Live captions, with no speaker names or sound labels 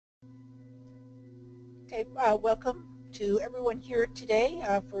Okay, welcome to everyone here today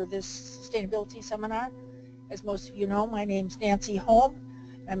for this sustainability seminar. As most of you know, my name's Nancy Holm.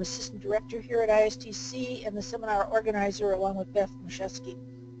 I'm Assistant Director here at ISTC and the seminar organizer along with Beth Mashesky.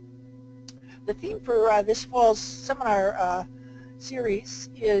 The theme for this fall's seminar series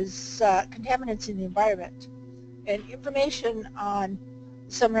is contaminants in the environment. And information on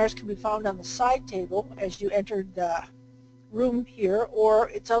the seminars can be found on the side table as you entered the room here, or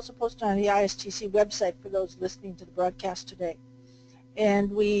it's also posted on the ISTC website for those listening to the broadcast today. And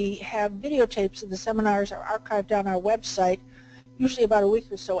we have videotapes of the seminars are archived on our website, usually about a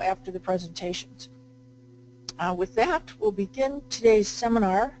week or so after the presentations. With that, we'll begin today's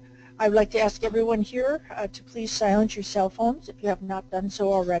seminar. I'd like to ask everyone here to please silence your cell phones if you have not done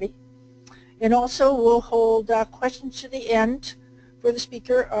so already. And also, we'll hold questions to the end for the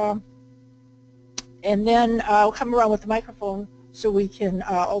speaker. And then I'll come around with the microphone so we can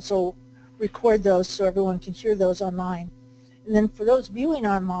also record those so everyone can hear those online. And then for those viewing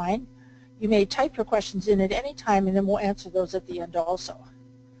online, you may type your questions in at any time and then we'll answer those at the end also.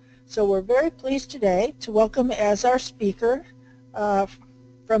 So we're very pleased today to welcome as our speaker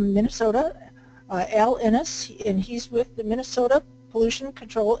from Minnesota, Al Innes, and he's with the Minnesota Pollution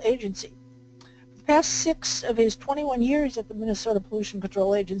Control Agency. For the past 6 of his 21 years at the Minnesota Pollution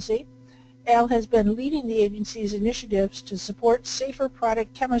Control Agency, Al has been leading the agency's initiatives to support safer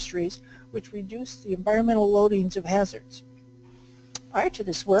product chemistries which reduce the environmental loadings of hazards. Prior to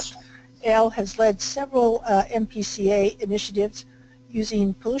this work, Al has led several MPCA initiatives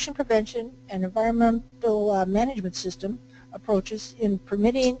using pollution prevention and environmental management system approaches in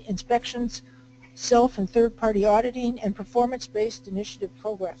permitting, inspections, self- and third-party auditing, and performance-based initiative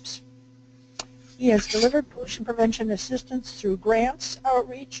programs. He has delivered pollution prevention assistance through grants,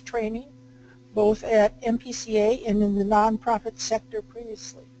 outreach, training, both at MPCA and in the nonprofit sector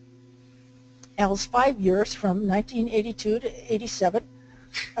previously. Al's 5 years from 1982 to 87,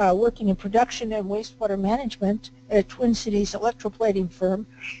 working in production and wastewater management at a Twin Cities electroplating firm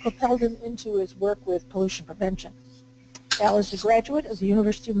propelled him into his work with pollution prevention. Al is a graduate of the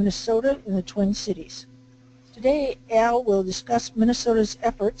University of Minnesota in the Twin Cities. Today, Al will discuss Minnesota's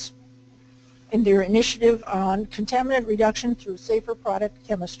efforts in their initiative on contaminant reduction through safer product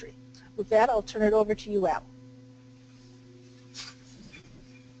chemistry. With that, I'll turn it over to you, Al.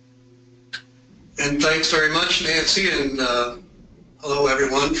 And thanks very much, Nancy, and hello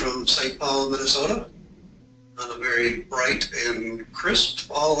everyone from St. Paul, Minnesota, on a very bright and crisp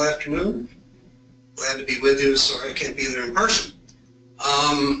fall afternoon. Glad to be with you. Sorry I can't be there in person.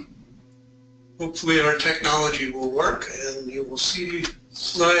 Hopefully our technology will work and you will see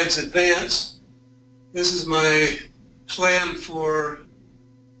slides advance. This is my plan for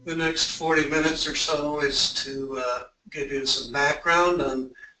the next 40 minutes or so, is to give you some background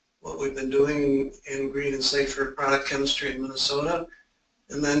on what we've been doing in green and safer product chemistry in Minnesota,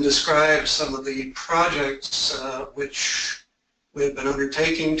 and then describe some of the projects which we've been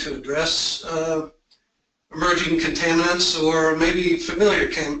undertaking to address emerging contaminants, or maybe familiar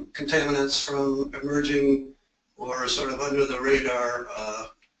contaminants from emerging or sort of under the radar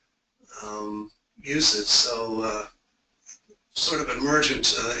usage. So sort of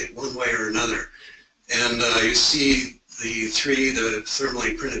emergent in one way or another. And you see the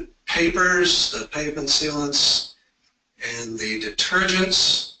thermally printed papers, the pavement sealants, and the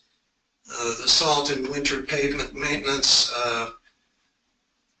detergents, the salt and winter pavement maintenance. I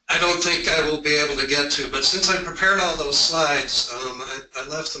don't think I will be able to get to, but since I prepared all those slides, I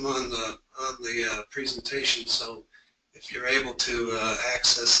left them on the presentation, so if you're able to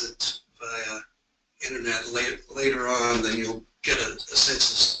access it via internet later on, then you'll get a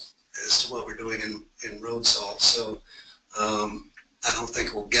sense as to what we're doing in road salt. So I don't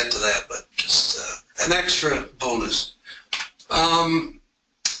think we'll get to that, but just an extra bonus.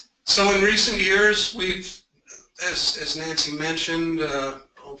 So in recent years, we've, as Nancy mentioned,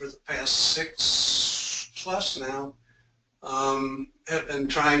 over the past 6+ now, have been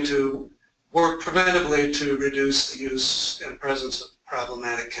trying to work preventively to reduce the use and presence of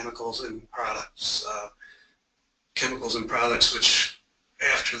problematic chemicals in products. Chemicals in products which,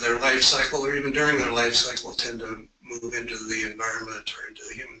 after their life cycle or even during their life cycle, tend to move into the environment or into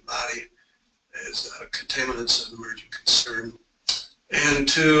the human body as contaminants of emerging concern. And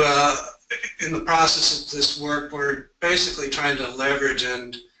in the process of this work, we're basically trying to leverage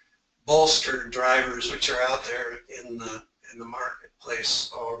and bolster drivers which are out there in the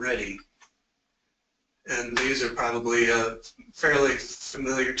marketplace already. And these are probably fairly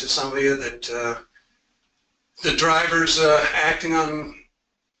familiar to some of you, that the drivers acting on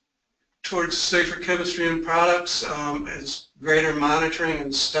towards safer chemistry and products is greater monitoring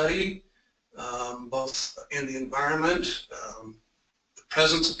and study both in the environment, the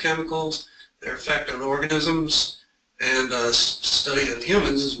presence of chemicals, their effect on organisms, and study of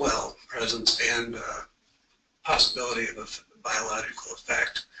humans as well, presence and possibility of a biological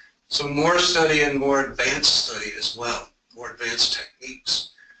effect. So more study and more advanced study as well, more advanced techniques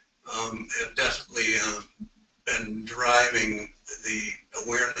have definitely been driving the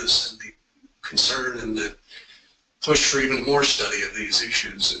awareness and the concern and the push for even more study of these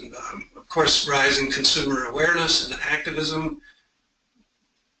issues. And of course, rising consumer awareness and activism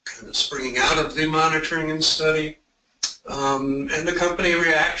kind of springing out of the monitoring and study, and the company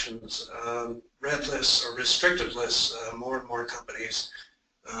reactions, red lists or restrictive lists, more and more companies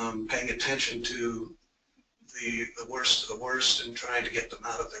paying attention to the worst of the worst and trying to get them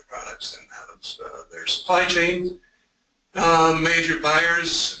out of their products and out of their supply chain. Major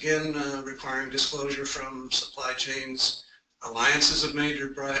buyers, again, requiring disclosure from supply chains, alliances of major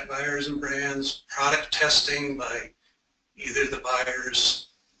buyers and brands, product testing by either the buyers,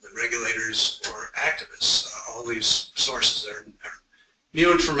 the regulators, or activists. All these sources are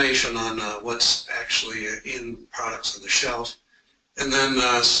new information on what's actually in products on the shelf. And then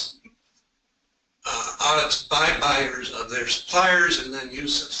audits by buyers of their suppliers, and then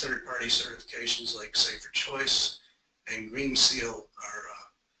use of third-party certifications like Safer Choice and Green Seal are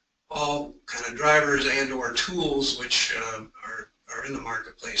all kind of drivers and or tools which are in the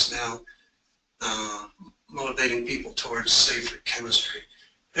marketplace now, motivating people towards safer chemistry.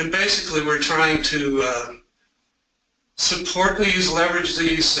 And basically we're trying to support these, leverage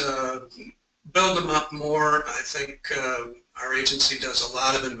these, build them up more. I think our agency does a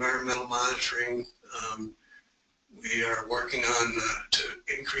lot of environmental monitoring. We are working on to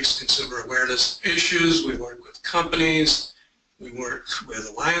increase consumer awareness issues. We work with companies. We work with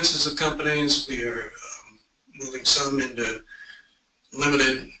alliances of companies. We are moving some into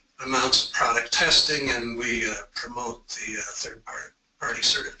limited amounts of product testing, and we promote the third-party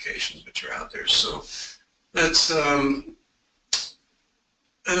certifications which are out there. So that's an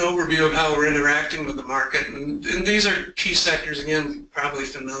overview of how we're interacting with the market. And these are key sectors, again, probably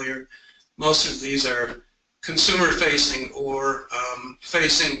familiar. Most of these are consumer-facing or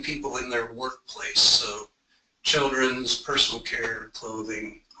facing people in their workplace. So children's, personal care,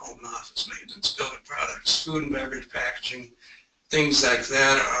 clothing, home and office maintenance, building products, food and beverage packaging, things like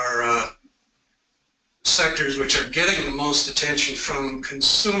that are sectors which are getting the most attention from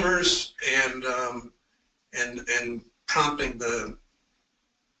consumers and prompting the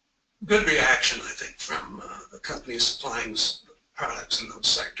good reaction, I think, from the companies supplying products in those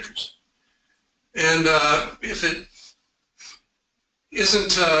sectors. And if it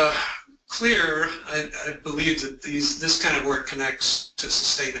isn't clear, I believe that this kind of work connects to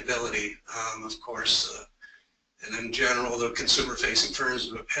sustainability, of course, and in general, the consumer-facing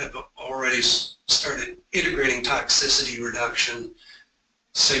firms have already started integrating toxicity reduction,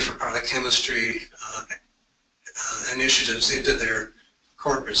 safer product chemistry initiatives into their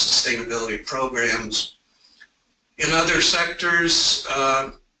corporate sustainability programs. In other sectors,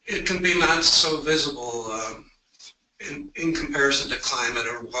 it can be not so visible in comparison to climate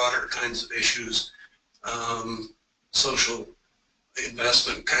or water kinds of issues, social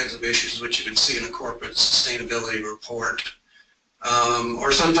investment kinds of issues, which you can see in a corporate sustainability report.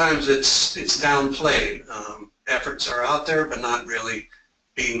 Or sometimes it's downplayed. Efforts are out there, but not really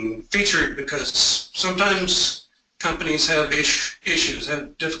being featured because sometimes companies have issues,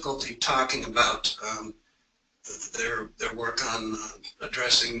 have difficulty talking about their work on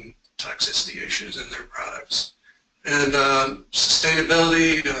addressing toxicity issues in their products. And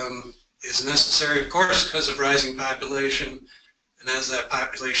sustainability is necessary, of course, because of rising population. And as that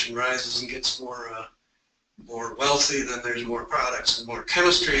population rises and gets more wealthy, then there's more products and more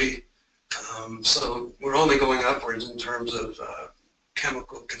chemistry. So we're only going upwards in terms of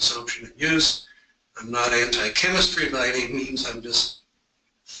chemical consumption and use. I'm not anti-chemistry by any means. I'm just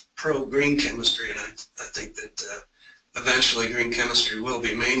pro-green chemistry, and I think that eventually green chemistry will be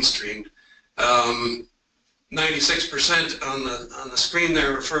mainstreamed. 96% on the screen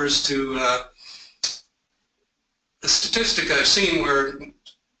there refers to a statistic I've seen where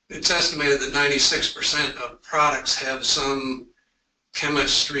it's estimated that 96% of products have some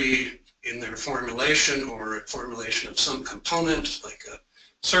chemistry in their formulation or a formulation of some component, like a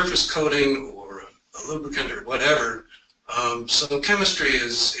surface coating or a lubricant or whatever. So chemistry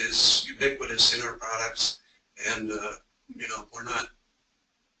is ubiquitous in our products, and you know, we're not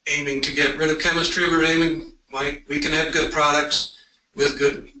aiming to get rid of chemistry. We're aiming like we can have good products with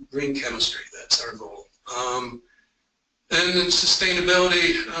good green chemistry. That's our goal. And in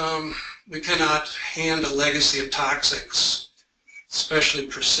sustainability, we cannot hand a legacy of toxics especially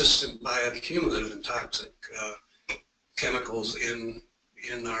persistent bioaccumulative and toxic chemicals in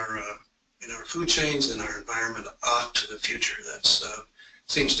our food chains and our environment off to the future. That's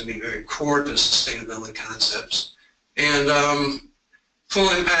seems to be very core to sustainability concepts. And full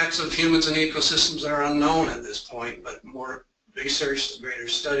impacts of humans and ecosystems are unknown at this point, but more research, the greater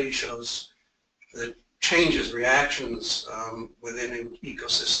study shows that changes, reactions within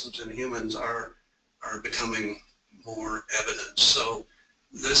ecosystems and humans are becoming more evident. So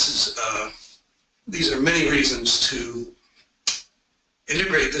this is these are many reasons to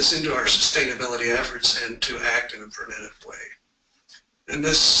integrate this into our sustainability efforts and to act in a preventive way. And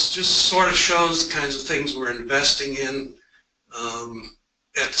this just sort of shows the kinds of things we're investing in.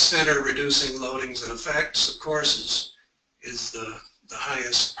 At the center, reducing loadings and effects, of course, is the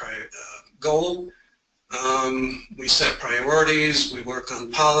highest goal. We set priorities, we work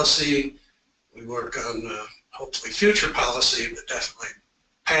on policy, we work on hopefully future policy, but definitely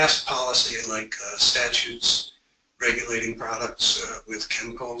past policy like statutes regulating products with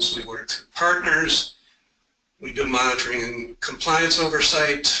chemicals. We work through partners. We do monitoring and compliance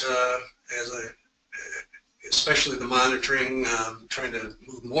oversight, especially the monitoring, trying to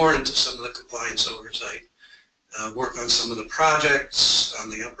move more into some of the compliance oversight. Work on some of the projects on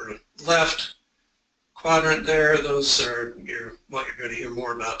the upper left quadrant there. Those are what you're going to hear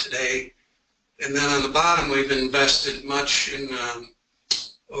more about today. And then on the bottom, we've invested much in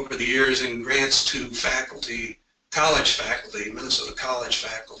over the years in grants to faculty, college faculty, Minnesota college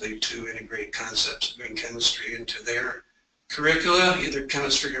faculty, to integrate concepts of green chemistry into their curricula, either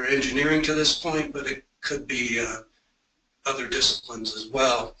chemistry or engineering to this point, but it could be other disciplines as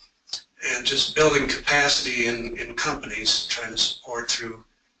well. And just building capacity in companies, trying to support through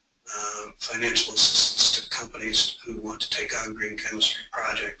financial assistance to companies who want to take on green chemistry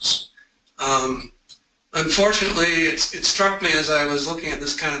projects. Unfortunately, it struck me as I was looking at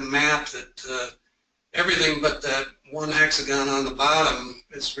this kind of map that everything but that one hexagon on the bottom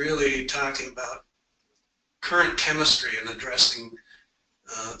is really talking about current chemistry and addressing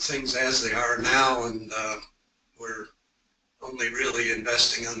things as they are now, and we're only really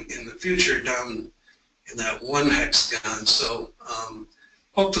investing in the future down in that one hexagon. So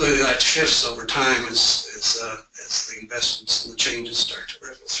hopefully that shifts over time as the investments and the changes start to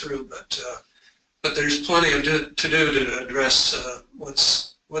ripple through. But there's plenty to do to address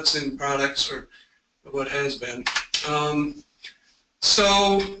what's in products or what has been.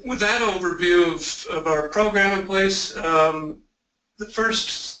 So with that overview of our program in place, the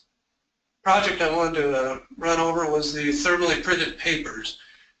first project I wanted to run over was the thermally printed papers.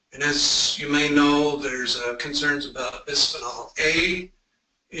 And as you may know, there's concerns about bisphenol A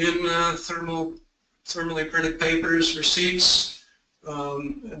in thermally printed papers, receipts,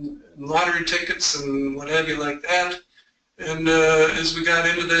 and lottery tickets and what have you like that. And as we got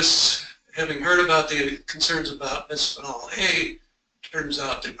into this, having heard about the concerns about bisphenol A, turns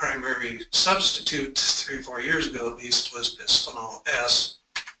out the primary substitute 3 or 4 years ago at least was bisphenol S.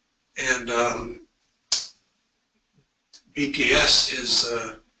 And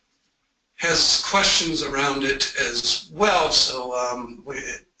BPS has questions around it as well, so we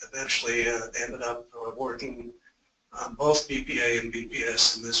eventually ended up working on both BPA and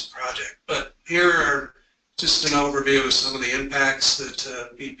BPS in this project. But here are just an overview of some of the impacts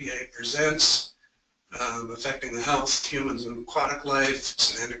that BPA presents, affecting the health, humans, and aquatic life.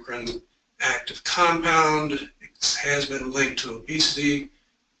 It's an endocrine active compound. It has been linked to obesity,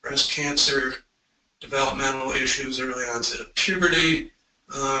 breast cancer, developmental issues, early onset of puberty,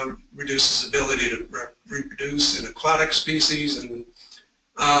 reduces ability to reproduce in aquatic species, and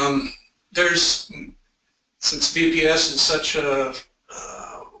since BPS is such a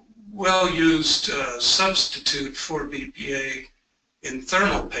well-used substitute for BPA in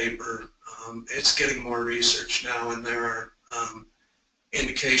thermal paper, it's getting more research now, and there are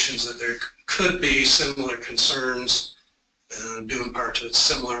indications that there could be similar concerns due in part to its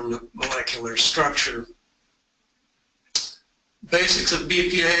similar molecular structure. Basics of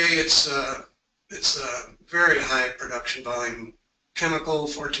BPA, it's a very high production volume chemical,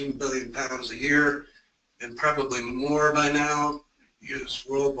 14 billion pounds a year, and probably more by now, used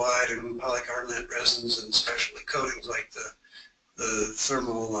worldwide in polycarbonate resins and specialty coatings like the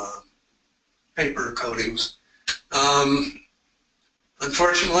thermal paper coatings.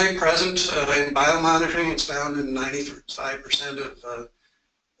 Unfortunately, present in biomonitoring, it's found in 95%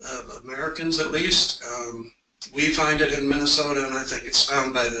 of Americans at least. We find it in Minnesota, and I think it's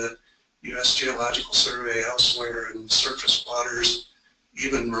found by the U.S. Geological Survey elsewhere in surface waters,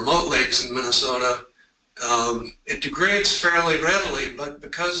 even remote lakes in Minnesota. It degrades fairly readily, but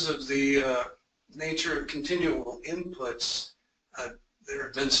because of the nature of continual inputs, There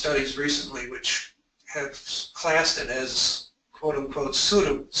have been studies recently which have classed it as quote-unquote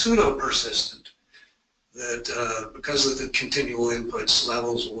pseudo-persistent, that because of the continual inputs,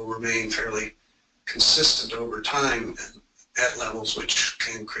 levels will remain fairly consistent over time at levels which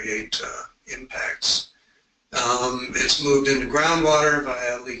can create impacts. It's moved into groundwater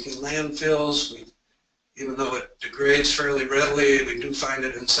via leaking landfills. Even though it degrades fairly readily, we do find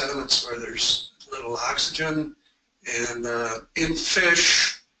it in sediments where there's little oxygen. And in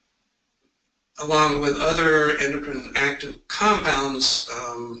fish, along with other endocrine active compounds,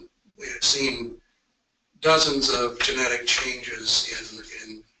 we have seen dozens of genetic changes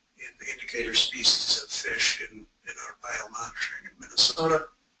in indicator species of fish in our biomonitoring in Minnesota.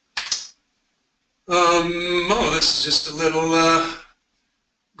 This is just a little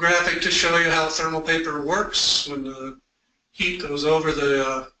graphic to show you how thermal paper works when the heat goes over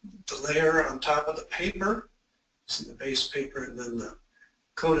the layer on top of the paper. See the base paper and then the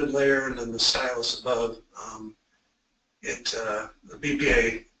coated layer and then the stylus above. The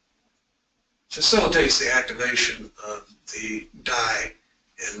BPA facilitates the activation of the dye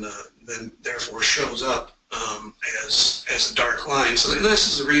and then therefore shows up as a dark line. So this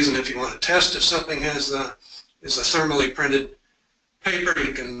is the reason if you want to test if something is a thermally printed paper,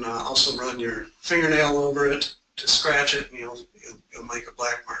 you can also run your fingernail over it to scratch it and you'll make a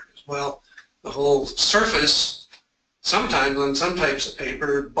black mark as well. The whole surface, sometimes on some types of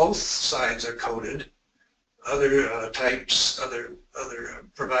paper, both sides are coated. Other types, other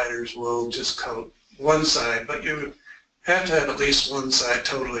providers will just coat one side, but you have to have at least one side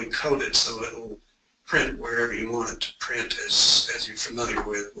totally coated so it will print wherever you want it to print, as you're familiar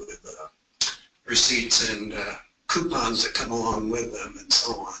with receipts and coupons that come along with them and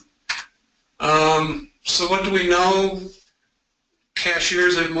so on. So what do we know?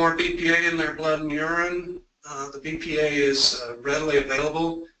 Cashiers have more BPA in their blood and urine. The BPA is readily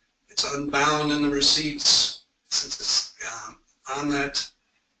available. It's unbound in the receipts. Since it's on that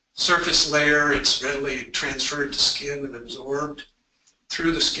surface layer, it's readily transferred to skin and absorbed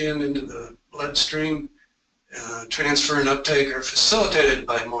through the skin into the bloodstream. Transfer and uptake are facilitated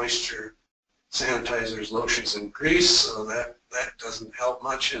by moisture, sanitizers, lotions, and grease, so that doesn't help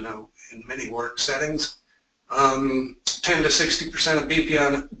much in many work settings. 10 to 60% of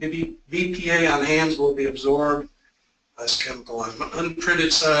BPA on hands will be absorbed. Less chemical on the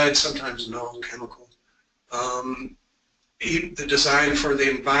unprinted side, sometimes no chemical. The Design for the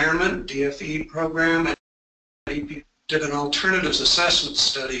Environment, DFE program, did an alternatives assessment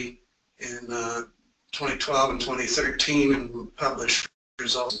study in 2012 and 2013 and published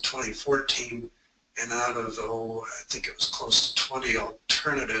results in 2014, and out of, I think it was close to 20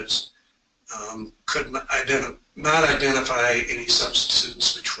 alternatives, could not identify any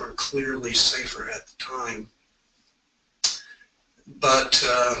substitutes which were clearly safer at the time. But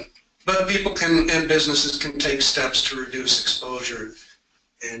people can, and businesses can take steps to reduce exposure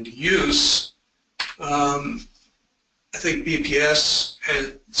and use. I think BPS,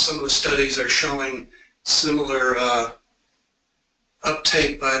 some of the studies are showing similar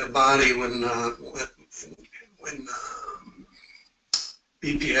uptake by the body when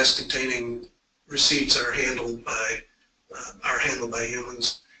BPS containing receipts are handled by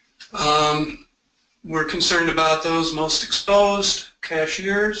humans. We're concerned about those most exposed,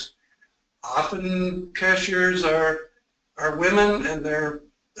 cashiers. Often cashiers are women, and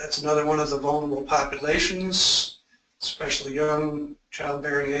that's another one of the vulnerable populations, especially young,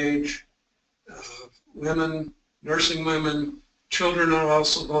 childbearing age, women, nursing women, children are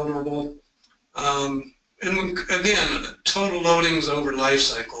also vulnerable. And again, total loadings over life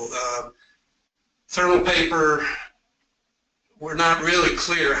cycle. Thermal paper, we're not really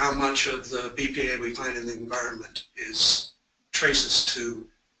clear how much of the BPA we find in the environment is traces to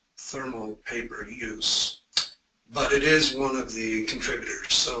thermal paper use, but it is one of the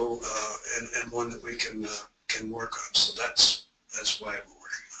contributors. So and one that we can work on. So that's why we're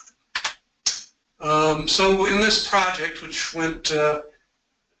working on it. So in this project, which went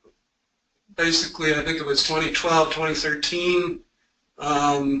basically, I think it was 2012, 2013.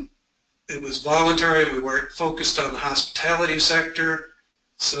 It was voluntary. We were focused on the hospitality sector,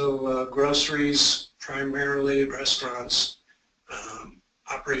 so groceries primarily, restaurants,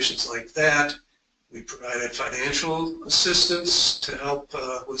 operations like that. We provided financial assistance to help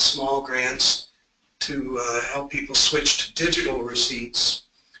with small grants to help people switch to digital receipts.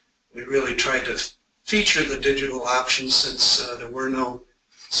 We really tried to feature the digital options since there were no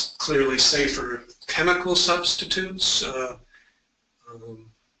clearly safer chemical substitutes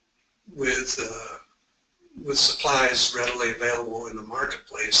with supplies readily available in the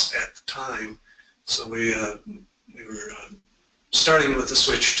marketplace at the time. So we were starting with the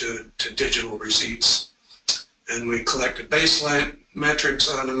switch to digital receipts. And we collected baseline metrics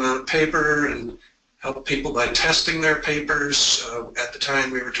on amount of paper and helped people by testing their papers. At the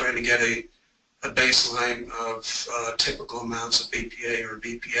time, we were trying to get a baseline of typical amounts of BPA or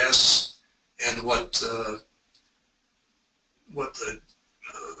BPS and what the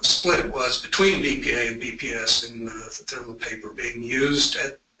split was between BPA and BPS in the thermal paper being used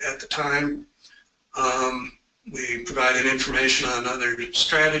at the time. We provided information on other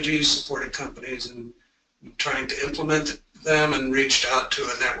strategies, supported companies in trying to implement them, and reached out to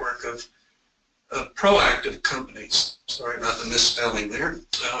a network of proactive companies. Sorry about the misspelling there.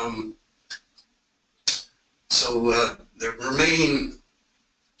 So there remain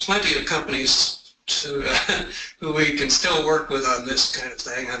plenty of companies who we can still work with on this kind of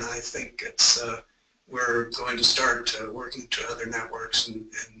thing, and I think we're going to start working to other networks and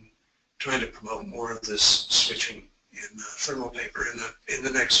trying to promote more of this switching in thermal paper in the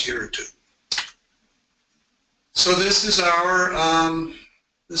next year or two. So this is our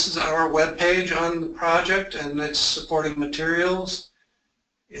web page on the project and its supporting materials.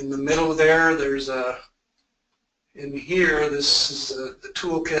 In the middle there, there's in here, this is the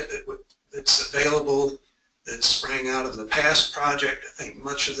toolkit that's available that sprang out of the past project. I think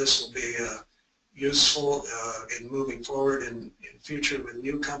much of this will be useful in moving forward in future with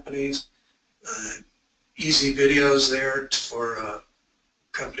new companies. Easy videos there for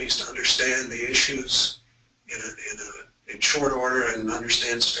companies to understand the issues in short order and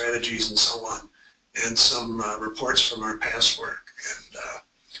understand strategies and so on, and some reports from our past work. And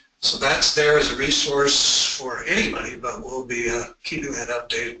so that's there as a resource for anybody, but we'll be keeping that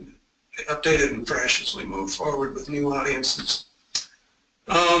updated and fresh as we move forward with new audiences.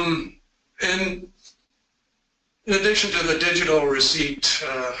 And in addition to the digital receipt,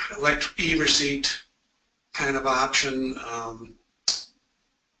 e-receipt kind of option,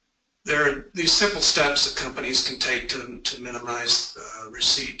 there are these simple steps that companies can take to minimize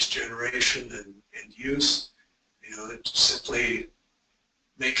receipt generation and use. You know, simply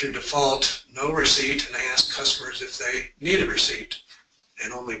make your default no receipt and ask customers if they need a receipt,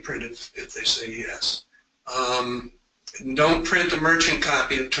 and only print it if they say yes. And don't print a merchant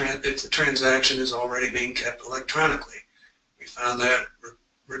copy if the transaction is already being kept electronically. We found that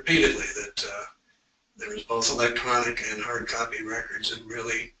repeatedly, that there was both electronic and hard copy records, and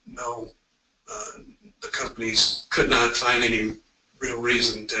really the companies could not find any real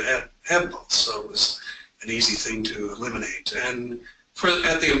reason to have both, so it was an easy thing to eliminate. And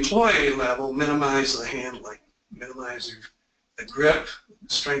at the employee level, minimize the handling, minimize the grip,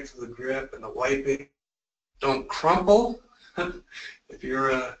 the strength of the grip, and the wiping. Don't crumple. If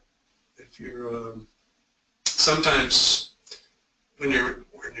you're sometimes when you're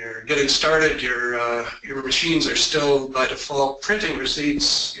getting started, your machines are still by default printing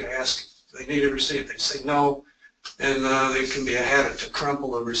receipts. You ask if they need a receipt, they say no, and there can be a habit to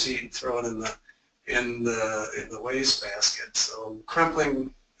crumple a receipt and throw it in the waste basket. So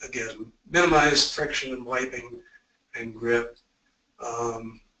crumpling, again, minimize friction and wiping and grip.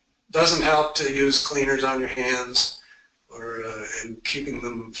 Doesn't help to use cleaners on your hands, or and keeping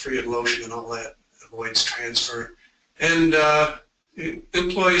them free of lotion and all that avoids transfer. And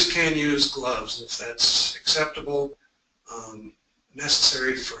employees can use gloves if that's acceptable,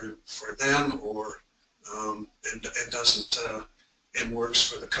 necessary for them, or and doesn't and works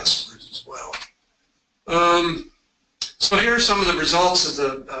for the customers as well. So here are some of the results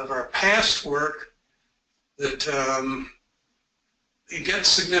of our past work that you get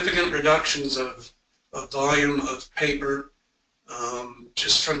significant reductions of volume of paper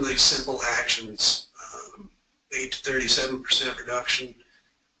just from these simple actions. 8 to 37% reduction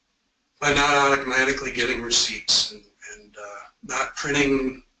by not automatically getting receipts and not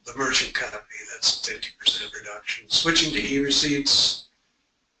printing the merchant copy. That's 50% reduction. Switching to e-receipts,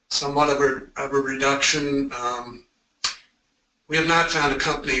 somewhat of a reduction. We have not found a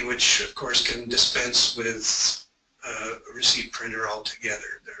company which, of course, can dispense with a receipt printer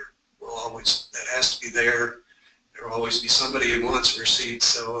altogether. That has to be there. There will always be somebody who wants a receipt,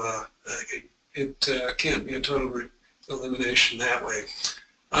 so it can't be a total elimination that way.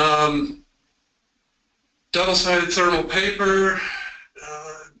 Double-sided thermal paper,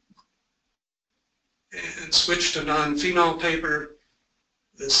 and switch to nonylphenol paper.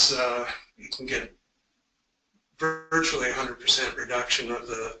 This you can get virtually 100% reduction of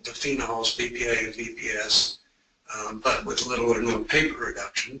the phenols, BPA and BPS, but with little or no paper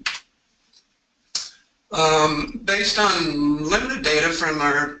reduction. Based on limited data from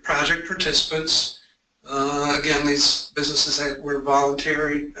our project participants, again, these businesses that were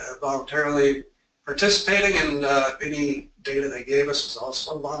voluntarily participating, and any data they gave us was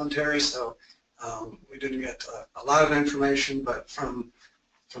also voluntary, so we didn't get a lot of information, but from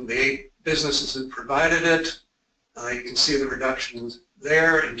the 8 businesses who provided it, you can see the reductions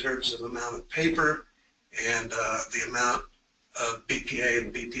there in terms of amount of paper and the amount of BPA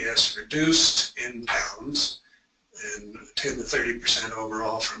and BPS reduced in pounds, and 10 to 30%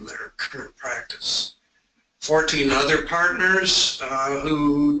 overall from their current practice. 14 other partners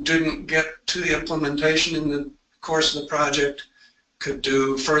who didn't get to the implementation in the course of the project could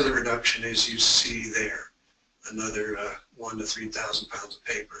do further reduction, as you see there, another 1,000 to 3,000 pounds of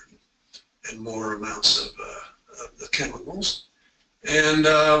paper and more amounts of the chemicals. And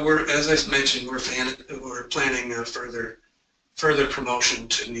as I mentioned, we're planning further promotion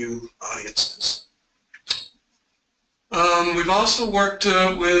to new audiences. We've also worked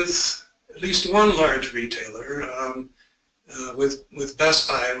with at least one large retailer, with Best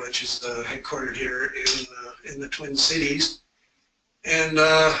Buy, which is headquartered here in the Twin Cities, and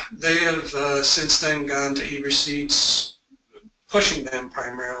they have since then gone to e-receipts, pushing them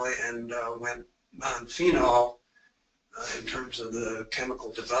primarily, and went nonylphenol in terms of the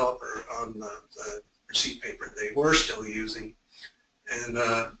chemical developer on the receipt paper they were still using. And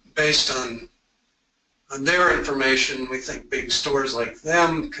based on their information, we think big stores like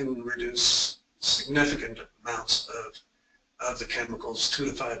them can reduce significant amounts of the chemicals, 2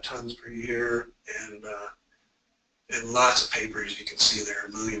 to 5 tons per year, and lots of paper, as you can see there,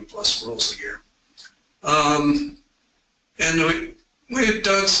 1 million plus rolls a year. And we've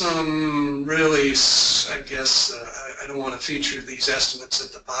done some really, I guess, I don't want to feature these estimates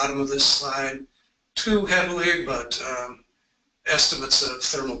at the bottom of this slide too heavily, but estimates of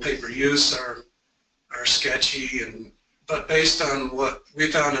thermal paper use are sketchy, but based on what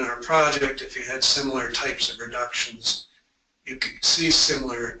we found in our project, if you had similar types of reductions, you could see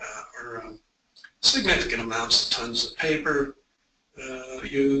similar or significant amounts of tons of paper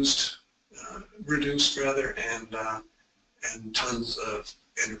reduced rather, and tons of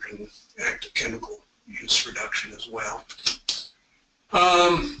endocrine active chemical use reduction as well.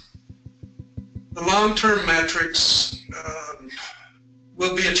 The long-term metrics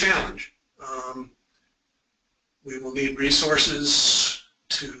will be a challenge. We will need resources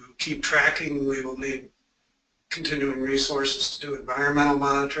to keep tracking. We will need continuing resources to do environmental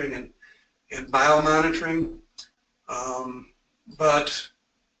monitoring and biomonitoring. But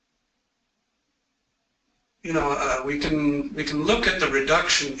you know, we can look at the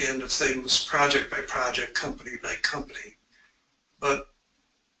reduction end of things project by project, company by company. But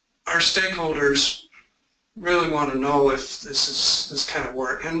our stakeholders really want to know if this kind of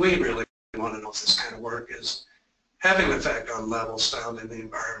work, and we really want to know if this kind of work is having an effect on levels found in the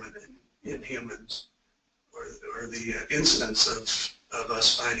environment in humans, or the incidence of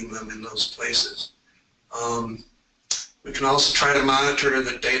us finding them in those places. We can also try to monitor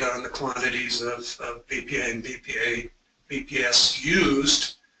the data on the quantities of BPA and BPS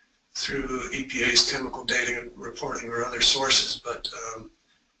used through EPA's chemical data reporting or other sources, but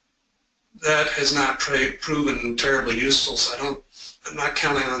that has not proven terribly useful, so I'm not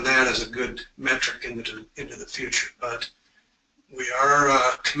counting on that as a good metric into the future. But we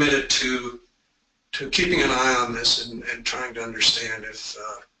are committed to keeping an eye on this and trying to understand if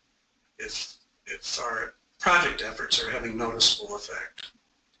our project efforts are having noticeable effect.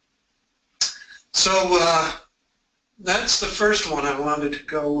 So that's the first one I wanted to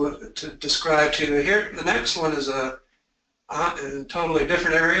go to describe to you here. The next one is a totally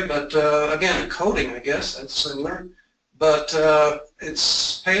different area, but again, coating, I guess, that's similar. But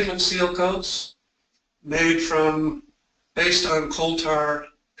it's pavement seal coats made based on coal tar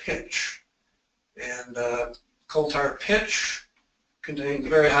pitch. And coal tar pitch contains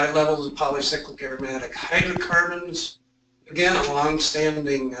very high levels of polycyclic aromatic hydrocarbons. Again, a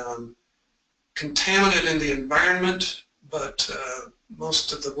long-standing contaminant in the environment, but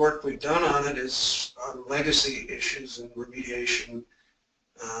most of the work we've done on it is on legacy issues and remediation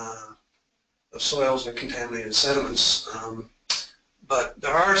of soils and contaminated sediments. But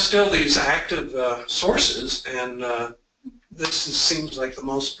there are still these active sources, and this seems like the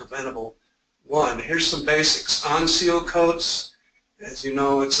most preventable one. Here's some basics. On seal coats, as you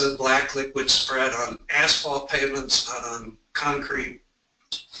know, it's a black liquid spread on asphalt pavements, not on concrete.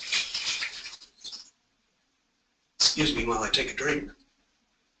 Excuse me while I take a drink.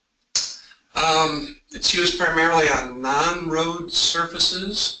 It's used primarily on non-road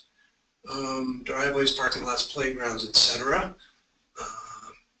surfaces, driveways, parking lots, playgrounds, etc.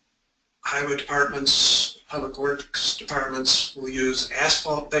 Highway departments, public works departments will use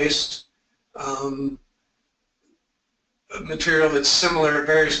asphalt-based material that's similar,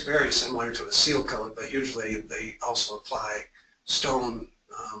 very, very similar to a seal coat, but usually they also apply stone.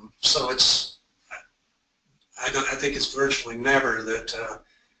 So it's, I think it's virtually never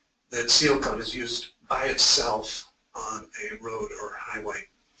that seal coat is used by itself on a road or highway.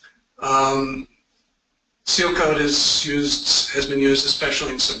 Seal coat has been used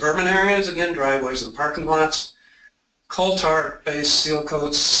especially in suburban areas, again, driveways and parking lots. Coal tar-based seal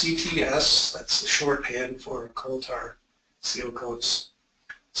coats, CTS, that's the shorthand for coal tar seal coats.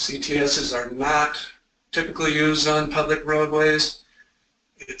 CTSs are not typically used on public roadways.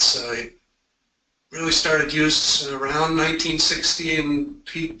 It's really started use around 1960 and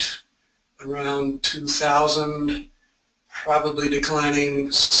peaked around 2000, probably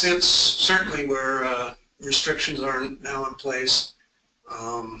declining since, certainly where restrictions are now in place.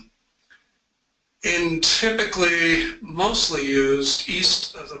 And typically mostly used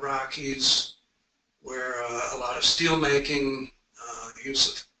east of the Rockies, where a lot of steel making, use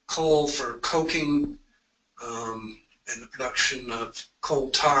of coal for coking, and the production of coal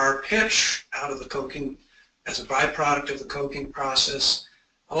tar pitch out of the coking as a byproduct of the coking process.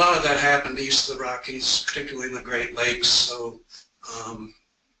 A lot of that happened east of the Rockies, particularly in the Great Lakes. So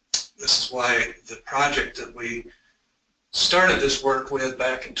this is why the project that we started this work with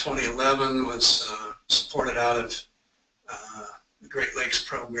back in 2011 was supported out of the Great Lakes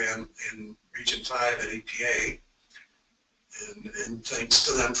program in Region 5 at EPA. And thanks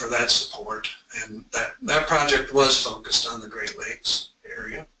to them for that support. And that project was focused on the Great Lakes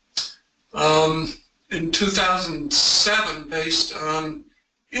area. In 2007, based on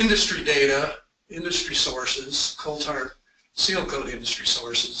industry data, industry sources, coal tar seal coat industry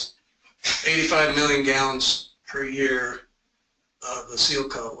sources, 85 million gallons per year of the seal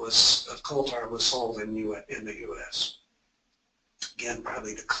coat of coal tar was sold in the U.S. Again,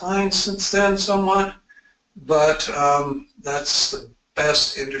 probably declined since then somewhat, but that's the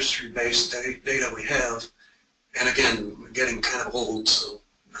best industry-based data we have. And again, we're getting kind of old, so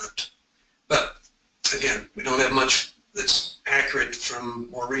not. But again, we don't have much that's accurate from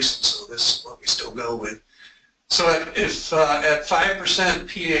more recent, so this is what we still go with. So if at 5%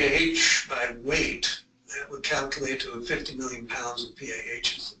 PAH by weight, that would calculate to 50 million pounds of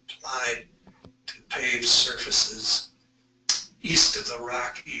PAHs applied to paved surfaces east of the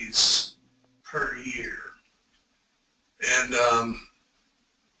Rockies per year. And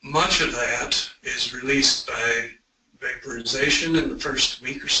much of that is released by vaporization in the first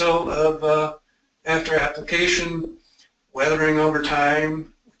week or so of after application, weathering over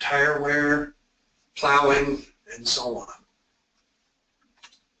time, tire wear, plowing, and so on.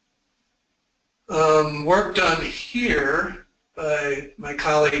 Work done here by my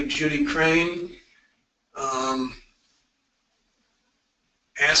colleague Judy Crane,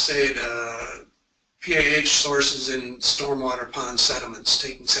 assayed PAH sources in stormwater pond sediments,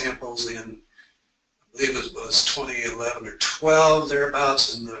 taking samples in, I believe it was 2011 or 12,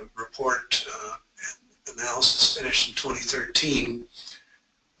 thereabouts, and the report analysis finished in 2013.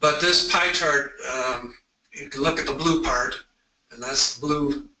 But this pie chart, you can look at the blue part, and that's the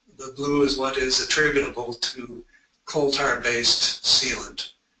blue. The blue is what is attributable to coal tar-based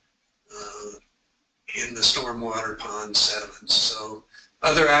sealant in the stormwater pond sediments. So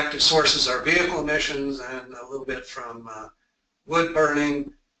other active sources are vehicle emissions and a little bit from wood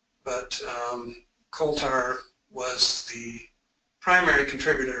burning, but coal tar was the primary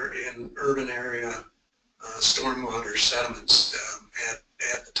contributor in urban area stormwater sediments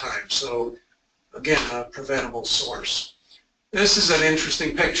at the time. So again, a preventable source. This is an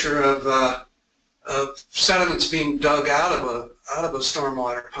interesting picture of sediments being dug out of a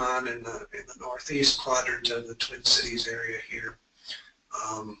stormwater pond in the northeast quadrant of the Twin Cities area here.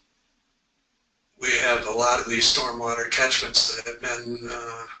 We have a lot of these stormwater catchments that have been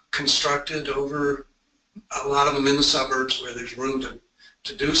constructed over, a lot of them in the suburbs where there's room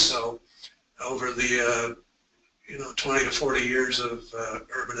to do so, over the 20 to 40 years of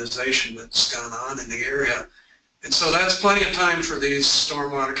urbanization that's gone on in the area. And so that's plenty of time for these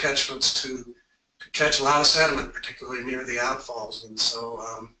stormwater catchments to catch a lot of sediment, particularly near the outfalls. And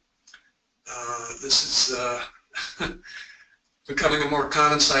so this is becoming a more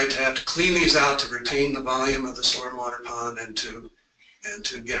common sight to have to clean these out to retain the volume of the stormwater pond and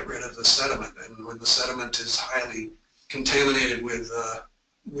to get rid of the sediment. And when the sediment is highly contaminated with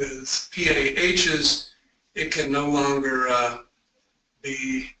PAHs, it can no longer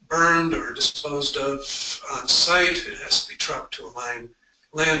be burned or disposed of on site. It has to be trucked to a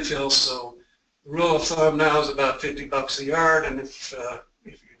landfill. So the rule of thumb now is about $50 a yard, and if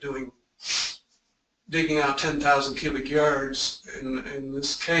you're digging out 10,000 cubic yards, in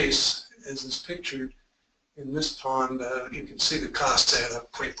this case, as is pictured, in this pond, you can see the costs add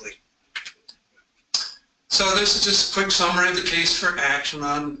up quickly. So this is just a quick summary of the case for action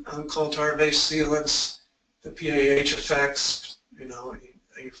on coal tar-based sealants, the PAH effects. You know,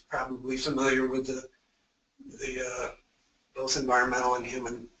 you're probably familiar with the both environmental and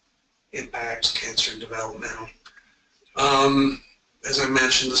human impacts, cancer and developmental. As I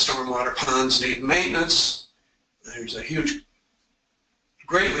mentioned, the stormwater ponds need maintenance. There's a huge,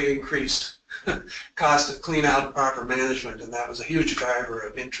 greatly increased cost of clean out and proper management, and that was a huge driver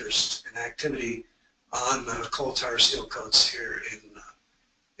of interest and activity on coal tar seal coats here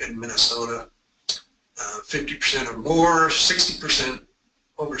in Minnesota. 50% or more, 60%,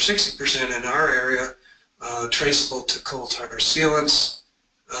 over 60% in our area, traceable to coal tar sealants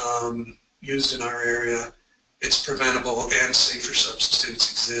used in our area. It's preventable and safer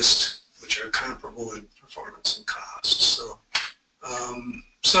substitutes exist, which are comparable in performance and cost. So,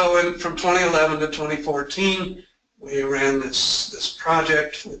 from 2011 to 2014, we ran this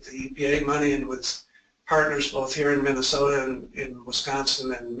project with the EPA money and with partners both here in Minnesota and in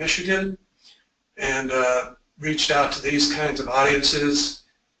Wisconsin and Michigan, and reached out to these kinds of audiences,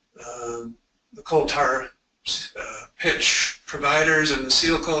 the coal tar pitch providers and the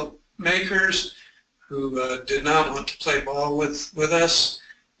seal coat makers who did not want to play ball with us.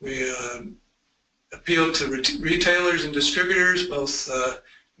 We appealed to retailers and distributors, both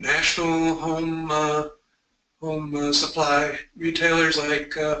national home supply retailers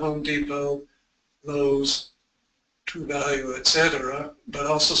like Home Depot, Lowe's, True Value, etc., but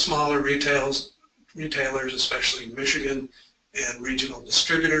also smaller retailers, especially in Michigan, and regional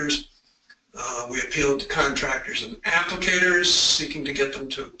distributors. We appealed to contractors and applicators, seeking to get them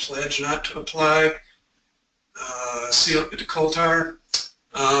to pledge not to apply seal to coal tar.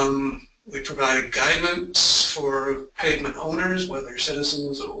 We provided guidance for pavement owners, whether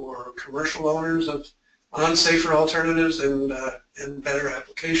citizens or commercial owners, on safer alternatives and better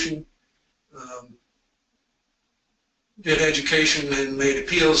application. Did education and made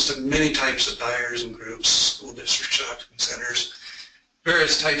appeals to many types of buyers and groups, school districts, shopping centers,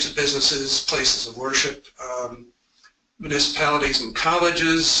 various types of businesses, places of worship, municipalities and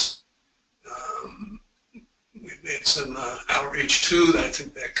colleges. We made some outreach too. I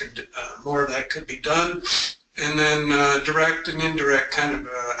think that could more of that could be done, and then direct and indirect kind of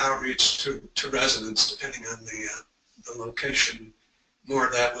outreach to residents, depending on the location. More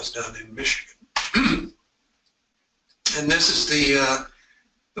of that was done in Michigan. And this is the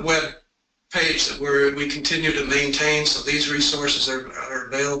web page that we continue to maintain. So these resources are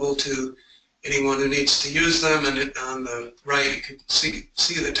available to anyone who needs to use them. And on the right, you can see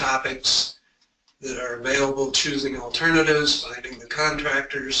the topics that are available: choosing alternatives, finding the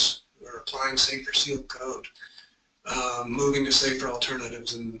contractors who are applying safer seal coat, moving to safer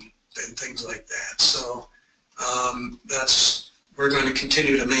alternatives, and things like that. So we're going to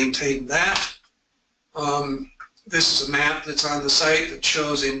continue to maintain that. This is a map that's on the site that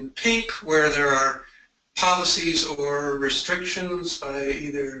shows in pink where there are policies or restrictions by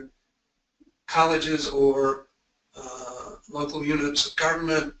either colleges or local units of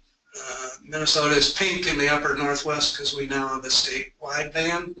government. Minnesota is pink in the upper northwest because we now have a statewide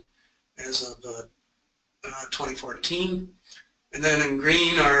ban as of 2014. And then in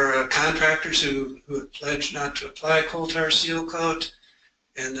green are contractors who have pledged not to apply coal tar seal coat.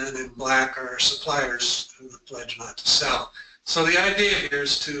 And then in black are suppliers who have pledged not to sell. So the idea here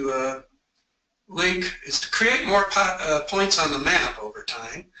is to create more points on the map over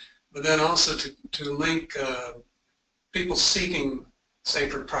time, but then also to link people seeking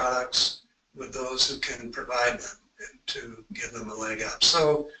safer products with those who can provide them and to give them a leg up.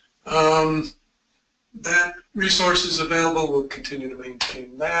 So that resource is available. We'll continue to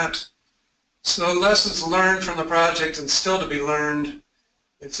maintain that. So lessons learned from the project and still to be learned.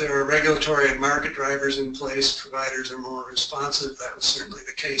 If there are regulatory and market drivers in place, providers are more responsive. That was certainly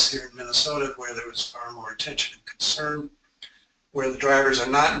the case here in Minnesota, where there was far more attention and concern. Where the drivers are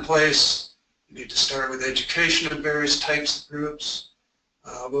not in place, you need to start with education of various types of groups.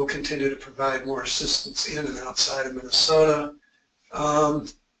 We'll continue to provide more assistance in and outside of Minnesota. I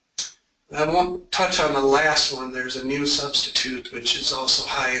won't touch on the last one. There's a new substitute, which is also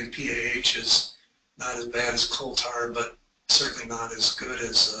high in PAHs, not as bad as coal tar, but certainly not as good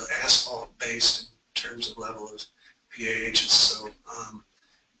as asphalt-based in terms of level of PAHs. So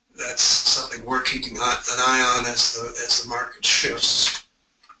that's something we're keeping an eye on as the market shifts.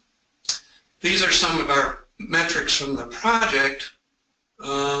 These are some of our metrics from the project.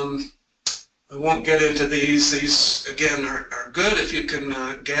 I won't get into these. These, again, are good if you can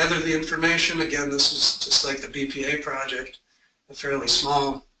gather the information. Again, this is just like the BPA project, a fairly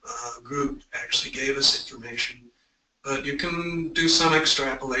small group actually gave us information. But you can do some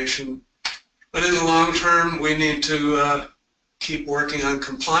extrapolation. But in the long term, we need to keep working on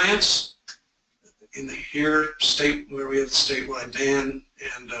compliance. In the state where we have the statewide ban,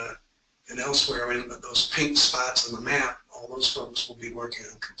 and elsewhere in those pink spots on the map, all those folks will be working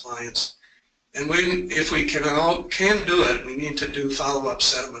on compliance. And if we can do it, we need to do follow-up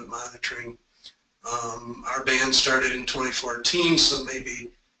sediment monitoring. Our ban started in 2014, so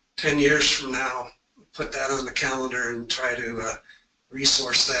maybe 10 years from now, put that on the calendar and try to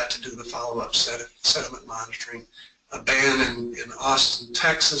resource that to do the follow-up sediment monitoring. A ban in Austin,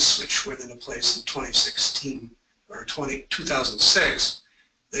 Texas, which went into place in 2016 or 2006.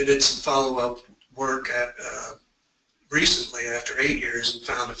 They did some follow-up work recently after 8 years and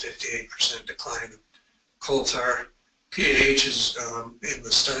found a 58% decline in coal tar pHs in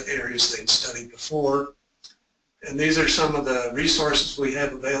the areas they'd studied before. And these are some of the resources we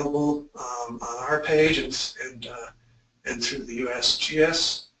have available on our page and through the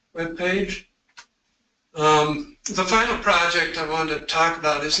USGS webpage. The final project I wanted to talk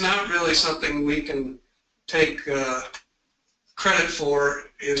about is not really something we can take credit for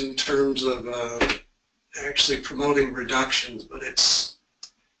in terms of actually promoting reductions, but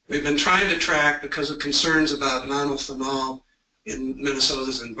we've been trying to track, because of concerns about nonylphenol in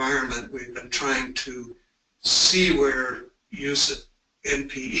Minnesota's environment, we've been trying to see where use of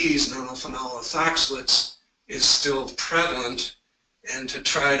NPEs, nonylphenol ethoxylates, is still prevalent, and to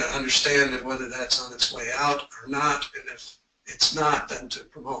try to understand whether that's on its way out or not, and if it's not, then to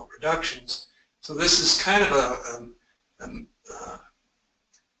promote reductions. So this is kind of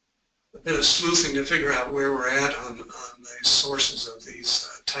a bit of sleuthing to figure out where we're at on the sources of these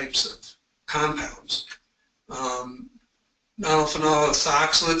types of compounds. Nonylphenol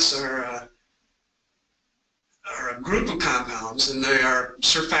ethoxylates are a group of compounds, and they are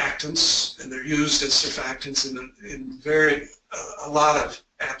surfactants, and they're used as surfactants in a lot of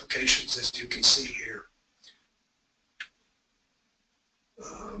applications, as you can see here.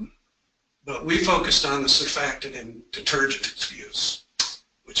 But we focused on the surfactant in detergent use,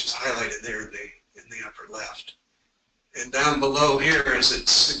 which is highlighted there in the upper left. And down below here, as it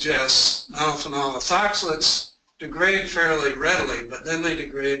suggests, nonylphenol ethoxylates degrade fairly readily, but then they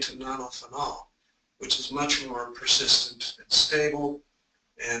degrade to nonylphenol, which is much more persistent and stable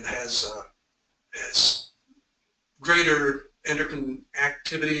and has greater endocrine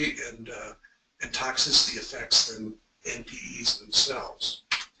activity and toxicity effects than NPEs themselves.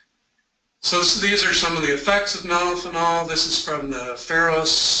 So these are some of the effects of nonylphenol. This is from the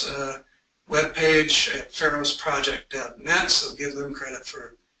Pharos webpage at pharosproject.net, so give them credit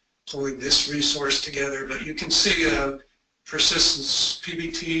for pulling this resource together. But you can see persistence,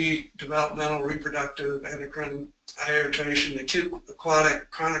 PBT, developmental, reproductive, endocrine, hydration, acute aquatic,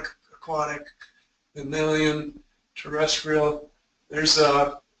 chronic aquatic, mammalian, terrestrial. There's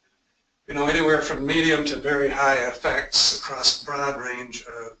anywhere from medium to very high effects across a broad range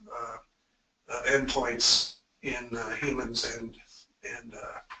of endpoints in humans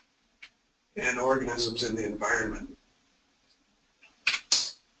and organisms in the environment.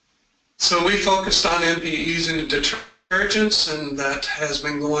 So we focused on NPEs in detergents, and that has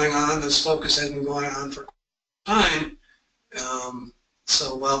been going on. This focus has been going on for some time.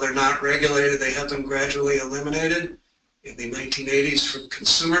 So while they're not regulated, they have been gradually eliminated in the 1980s from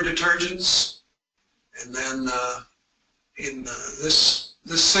consumer detergents, and then in this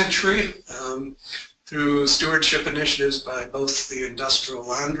century through stewardship initiatives by both the industrial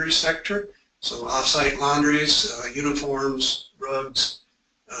laundry sector, so off-site laundries, uniforms, rugs,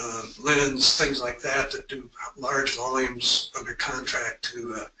 linens, things like that do large volumes under contract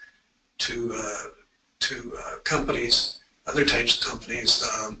to companies, other types of companies.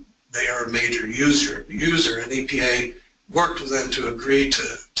 They are a major user, and EPA worked with them to agree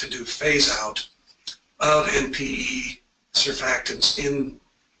to do phase out of NPE surfactants in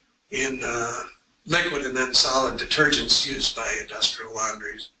liquid and then solid detergents used by industrial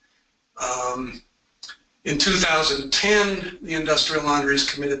laundries. In 2010, the industrial laundries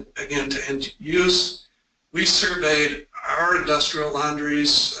committed again to end use. We surveyed our industrial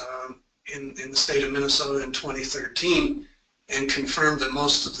laundries in the state of Minnesota in 2013 and confirmed that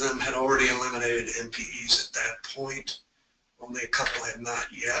most of them had already eliminated NPEs at that point. Only a couple had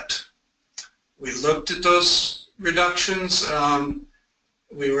not yet. We looked at those reductions.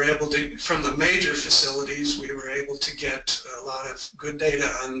 We were able to, from the major facilities, we were able to get a lot of good data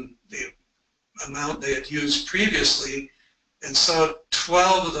on the amount they had used previously, and so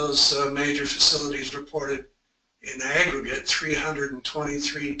 12 of those major facilities reported in aggregate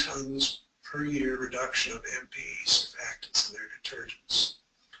 323 tons per year reduction of NPE surfactants in their detergents.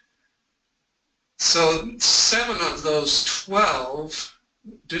 So 7 of those 12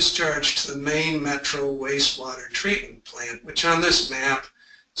 discharged to the main metro wastewater treatment plant, which on this map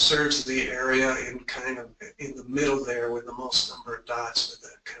serves the area in kind of in the middle there with the most number of dots with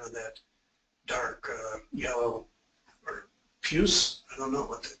that kind of that dark yellow or puce. I don't know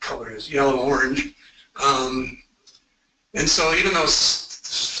what the color is, yellow-orange. And so even those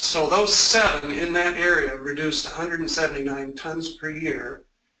 7 in that area reduced 179 tons per year,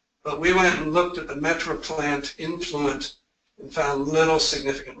 but we went and looked at the metro plant influent and found little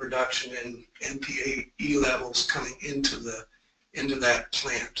significant reduction in MPCA levels coming into that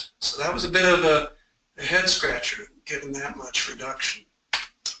plant. So that was a bit of a head scratcher, given that much reduction.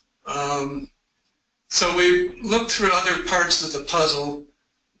 So we looked through other parts of the puzzle,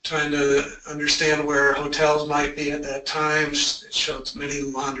 trying to understand where hotels might be at that time. It showed many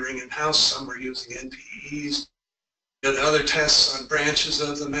laundering in-house. Some were using NPEs. Did other tests on branches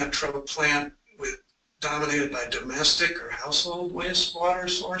of the metro plant dominated by domestic or household wastewater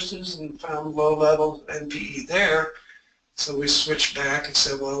sources and found low levels of NPE there. So we switched back and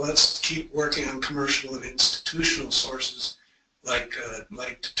said, well, let's keep working on commercial and institutional sources like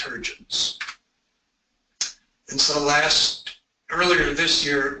detergents. And so earlier this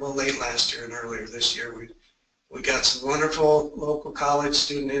year, well, late last year and earlier this year, we got some wonderful local college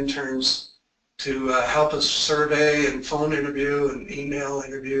student interns to help us survey and phone interview and email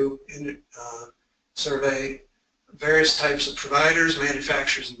interview, survey various types of providers,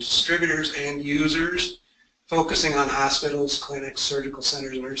 manufacturers and distributors and users, focusing on hospitals, clinics, surgical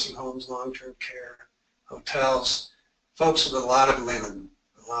centers, nursing homes, long-term care, hotels, folks with a lot of linen,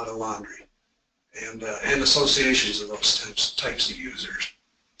 a lot of laundry, and associations of those types of users.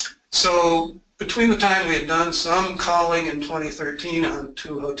 So between the time we had done some calling in 2013 on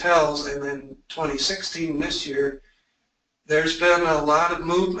 2 hotels and then 2016 this year, there's been a lot of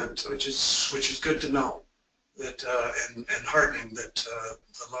movement, which is good to know, that and heartening that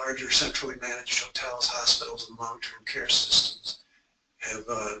the larger centrally managed hotels, hospitals, and long-term care systems have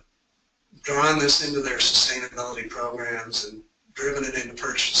drawn this into their sustainability programs and driven it into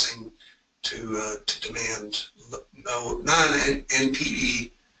purchasing to demand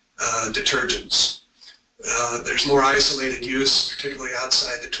non-NPE detergents. There's more isolated use, particularly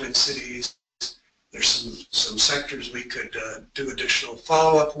outside the Twin Cities. There's some sectors we could do additional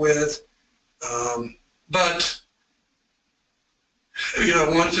follow-up with. But, you know,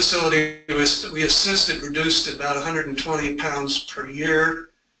 one facility we assisted reduced about 120 pounds per year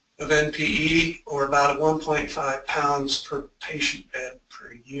of NPE, or about 1.5 pounds per patient bed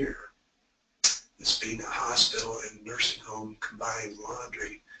per year. This being a hospital and nursing home combined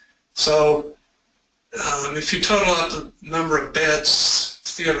laundry. So if you total up the number of beds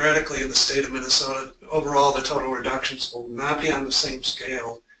theoretically in the state of Minnesota, overall the total reductions will not be on the same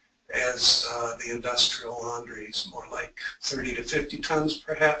scale as the industrial laundries, more like 30 to 50 tons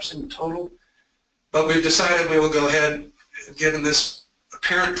perhaps in total. But we've decided we will go ahead, given this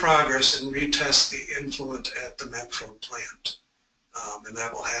apparent progress, and retest the influent at the metro plant. And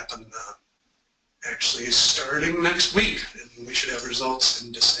that will happen actually starting next week, and we should have results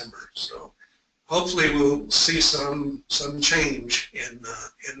in December. So hopefully we'll see some change in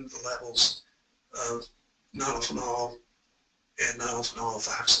the levels of nonylphenol and nonylphenol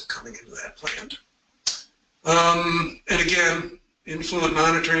ethoxylate coming into that plant. And again, influent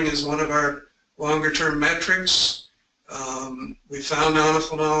monitoring is one of our longer-term metrics. We found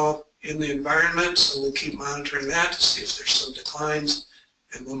nonylphenol in the environment, so we'll keep monitoring that to see if there's some declines,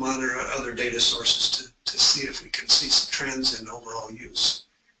 and we'll monitor other data sources to see if we can see some trends in overall use.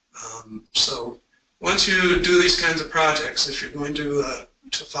 So once you do these kinds of projects, if you're going to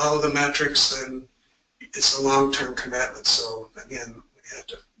follow the metrics, then it's a long-term commitment. So again, we have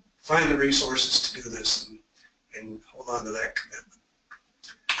to find the resources to do this and hold on to that commitment.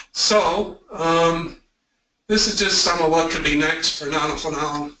 So this is just some of what could be next for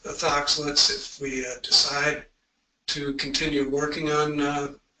nonylphenol ethoxylates if we decide to continue working on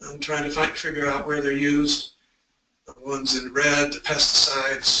trying to figure out where they're used. The ones in red, the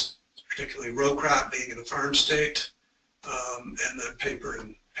pesticides, particularly row crop being in a farm state, and then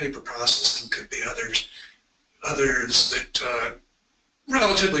paper processing could be others that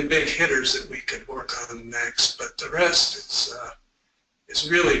relatively big hitters that we could work on next. But the rest is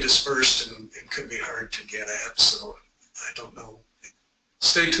really dispersed and could be hard to get at. So I don't know.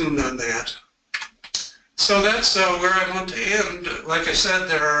 Stay tuned on that. So that's where I want to end. Like I said,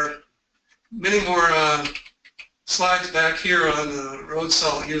 there are many more slides back here on road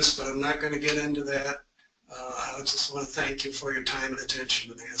salt use, but I'm not going to get into that. I just want to thank you for your time and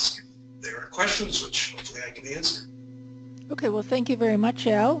attention and ask if there are questions, which hopefully I can answer. Okay, well, thank you very much,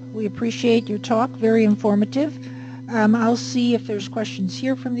 Al. We appreciate your talk, very informative. I'll see if there's questions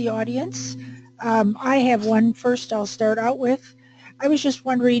here from the audience. I have one first I'll start out with. I was just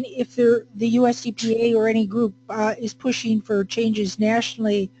wondering if the US EPA or any group is pushing for changes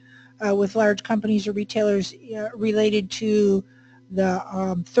nationally with large companies or retailers related to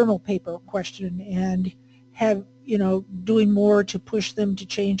the thermal paper question, and have, doing more to push them to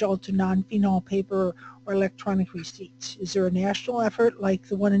change all to nonylphenol paper or electronic receipts. Is there a national effort like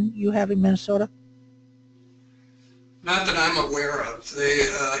the one you have in Minnesota? Not that I'm aware of. The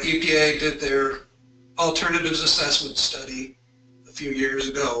EPA did their alternatives assessment study a few years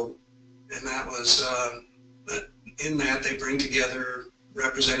ago, and that was in that they bring together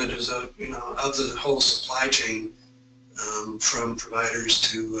representatives of of the whole supply chain, from providers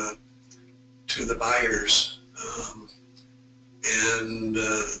to the buyers, and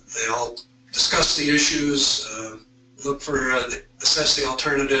they all discuss the issues, look for assess the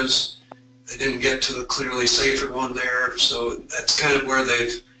alternatives. They didn't get to a clearly safer one there, so that's kind of where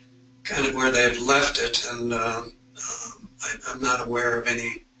they've left it, and I'm not aware of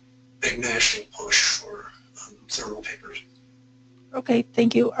any big national push for thermal papers. Okay,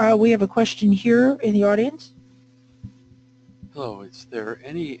 thank you. We have a question here in the audience. Hello, is there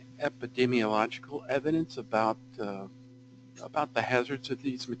any epidemiological evidence about the hazards of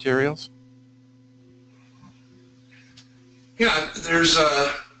these materials? Yeah, there's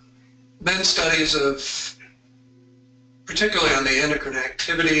been studies of, particularly on the endocrine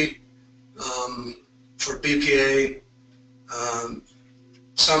activity for BPA,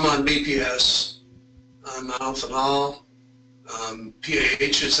 some on BPS, nonylphenol.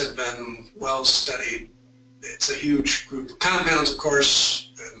 PAHs have been well studied. It's a huge group of compounds, of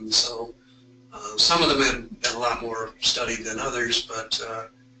course, and so some of them have been a lot more studied than others, but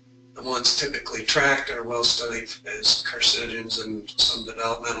the ones typically tracked are well studied as carcinogens and some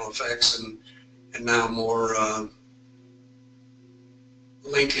developmental effects, and now more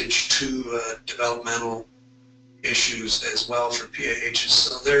linkage to developmental issues as well for PAHs.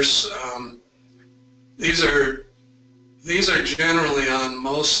 So there's these are generally on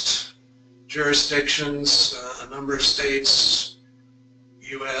most jurisdictions, a number of states,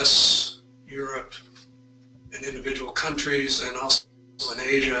 U.S., Europe, and individual countries, and also in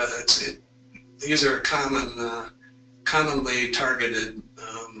Asia. These are commonly targeted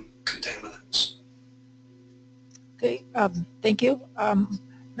contaminants. Okay, thank you.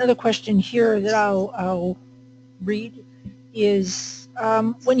 Another question here that I'll read is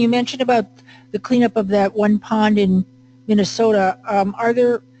when you mentioned about the cleanup of that one pond in Minnesota, are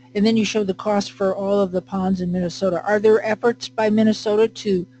there, and then you showed the cost for all of the ponds in Minnesota, are there efforts by Minnesota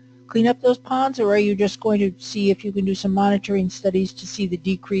to clean up those ponds, or are you just going to see if you can do some monitoring studies to see the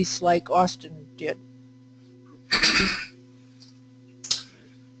decrease like Austin did?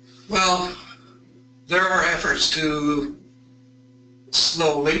 Well, there are efforts to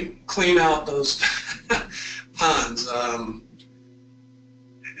slowly clean out those ponds.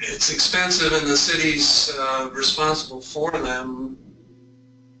 It's expensive, and the cities responsible for them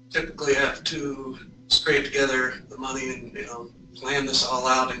typically have to scrape together the money and plan this all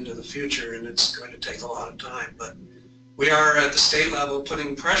out into the future, and it's going to take a lot of time. But we are at the state level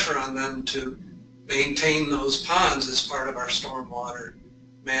putting pressure on them to maintain those ponds as part of our stormwater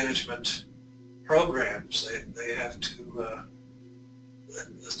management programs. They have to,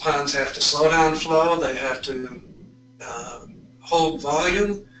 the ponds have to slow down flow, they have to hold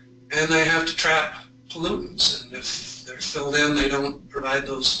volume, and they have to trap pollutants. And if they're filled in, they don't provide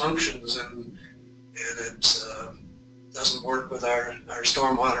those functions, and it doesn't work with our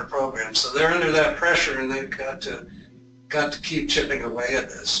stormwater program. So they're under that pressure, and they've got to keep chipping away at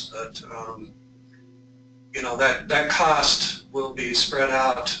this. But that cost will be spread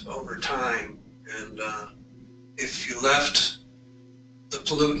out over time, and if you left the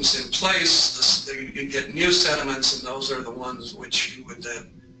pollutants in place, you get new sediments, and those are the ones which you would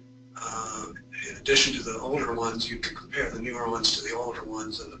then, in addition to the older ones, you could compare the newer ones to the older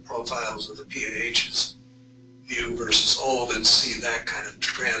ones and the profiles of the PAHs, new versus old, and see that kind of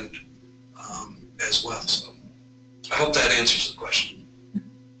trend as well. So I hope that answers the question.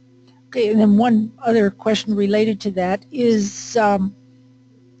 Okay, and then one other question related to that is the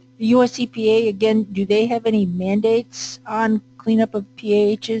US EPA, again, do they have any mandates on cleanup of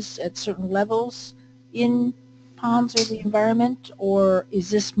PAHs at certain levels in ponds or the environment, or is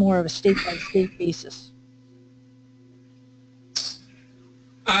this more of a state-by-state basis?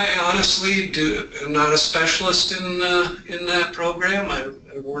 I honestly am not a specialist in that program. I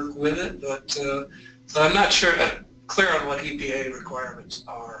work with it, but so I'm not clear on what EPA requirements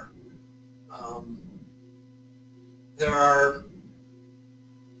are. there are,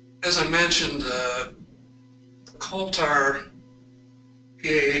 as I mentioned, coal tar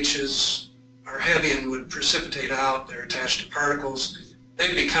PAHs are heavy and would precipitate out. They're attached to particles.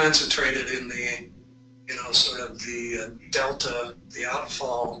 They'd be concentrated in the, sort of the delta, the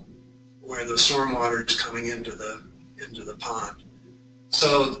outfall, where the stormwater is coming into the pond.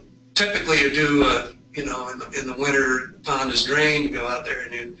 So typically you do, in the winter, the pond is drained. You go out there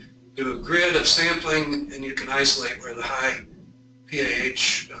and you do a grid of sampling, and you can isolate where the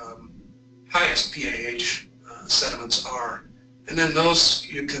highest PAH sediments are. And then those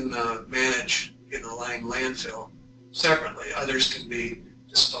you can manage in a lined landfill separately. Others can be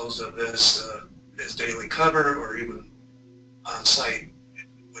disposed of as daily cover or even on site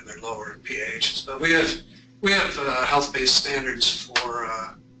when they're lower in pHs. But we have health-based standards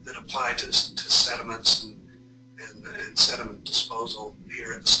that apply to sediments and sediment disposal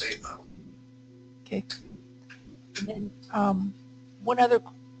here at the state level. Okay. And then one other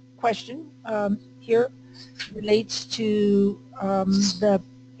question here relates to the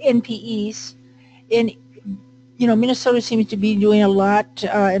NPEs. Minnesota seems to be doing a lot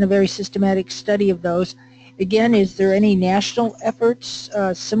in a very systematic study of those. Again, is there any national efforts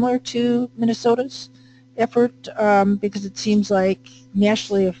similar to Minnesota's effort? Because it seems like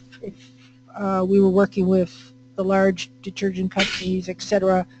nationally, if we were working with the large detergent companies,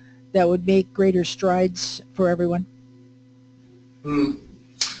 etc., that would make greater strides for everyone.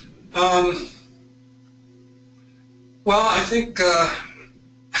 Well, I think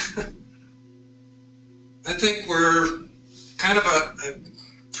we're kind of I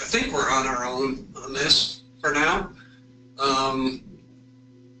think we're on our own on this for now.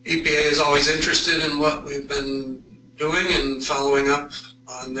 EPA is always interested in what we've been doing and following up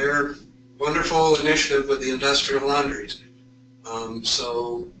on their wonderful initiative with the industrial laundries.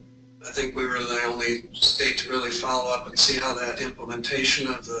 So I think we were the only state to really follow up and see how that implementation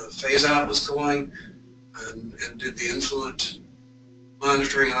of the phase-out was going, and did the influent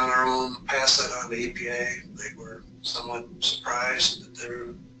monitoring on our own, pass that on to EPA. They were somewhat surprised that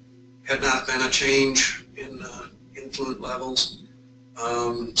there had not been a change in influent levels.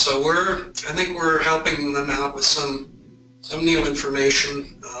 So I think we're helping them out with some new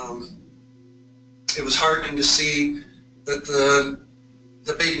information. It was heartening to see that the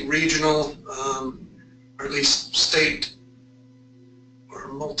big regional, or at least state or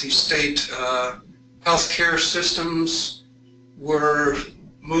multi-state healthcare systems were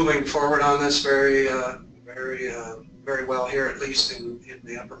moving forward on this very well here, at least in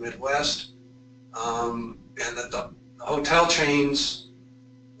the upper Midwest, and that the hotel chains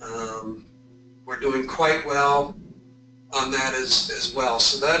were doing quite well on that as well.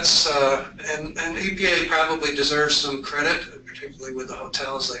 So that's, and EPA probably deserves some credit, particularly with the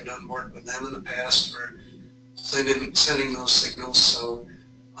hotels. They've done work with them in the past for sending those signals. So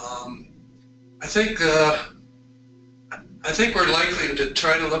I think we're likely to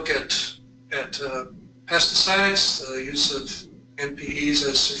try to look at pesticides, the use of NPEs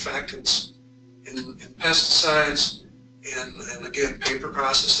as surfactants in pesticides, and again, paper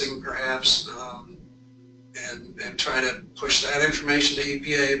processing perhaps, and try to push that information to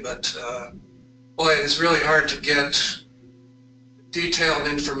EPA. But boy, it's really hard to get detailed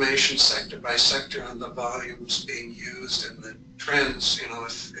information sector by sector on the volumes being used and the trends,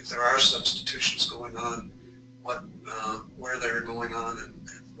 if there are substitutions going on, where they're going on and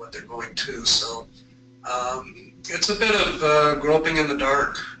what they're going to. So it's a bit of groping in the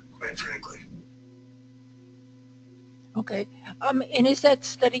dark, quite frankly. Okay. And is that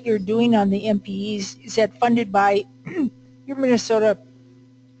study you're doing on the MPEs, is that funded by your Minnesota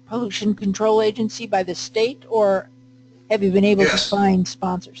Pollution Control Agency, by the state, or have you been able to find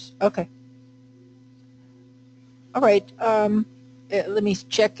sponsors? Okay. All right. Let me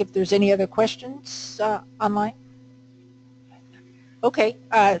check if there's any other questions online. Okay.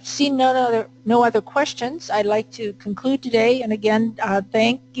 Seeing no other questions, I'd like to conclude today. And again,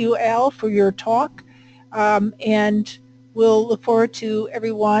 thank you, Al, for your talk. And we'll look forward to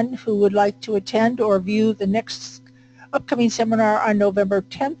everyone who would like to attend or view the next upcoming seminar on November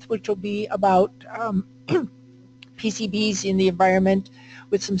 10th, which will be about PCBs in the environment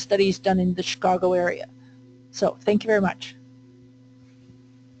with some studies done in the Chicago area. So thank you very much.